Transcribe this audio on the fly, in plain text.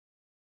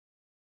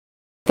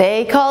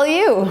They call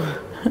you.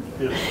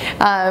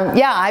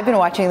 Yeah, I've been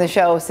watching the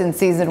show since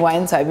season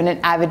 1, so I've been an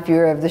avid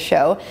viewer of the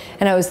show,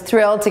 and I was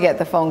thrilled to get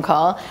the phone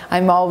call.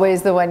 I'm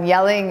always the one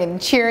yelling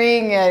and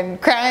cheering and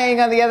crying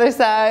on the other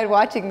side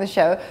watching the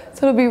show,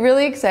 so it'll be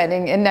really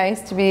exciting and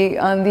nice to be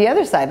on the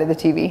other side of the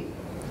TV.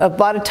 A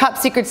lot of top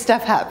secret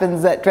stuff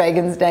happens at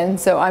Dragon's Den,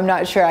 so I'm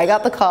not sure. I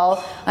got the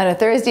call on a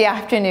Thursday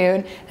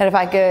afternoon that if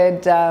I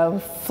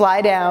could fly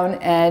down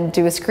and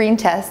do a screen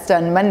test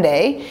on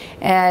Monday,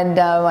 and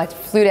I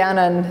flew down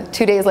on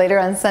 2 days later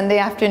on Sunday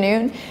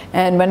afternoon,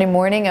 and Monday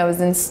morning I was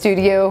in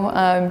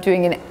studio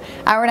doing an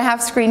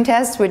hour-and-a-half screen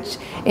test, which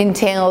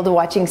entailed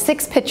watching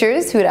 6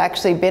 pitchers who had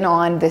actually been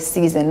on this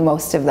season,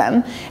 most of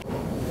them.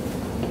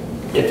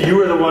 If you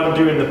were the one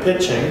doing the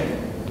pitching,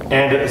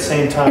 and at the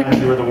same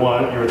time you were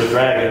the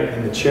dragon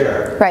in the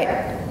chair.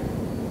 Right.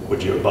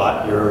 Would you have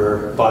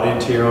bought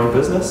into your own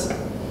business?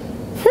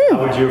 How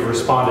would you have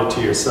responded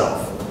to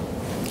yourself?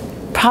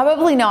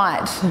 Probably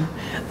not.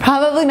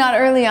 Probably not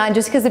early on,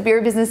 just because the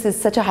beer business is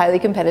such a highly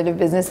competitive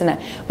business, and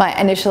my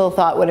initial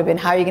thought would have been,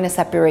 how are you going to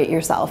separate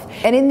yourself?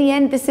 And in the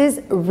end, this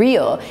is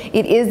real.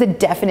 It is the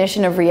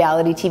definition of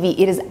reality TV.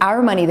 It is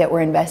our money that we're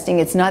investing.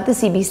 It's not the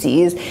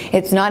CBC's.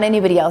 It's not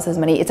anybody else's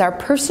money. It's our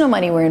personal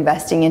money we're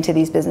investing into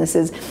these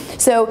businesses.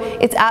 So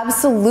it's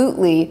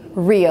absolutely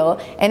real,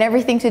 and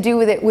everything to do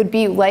with it would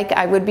be like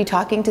I would be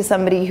talking to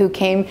somebody who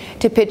came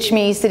to pitch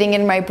me sitting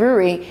in my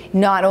brewery,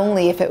 not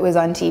only if it was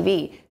on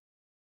TV.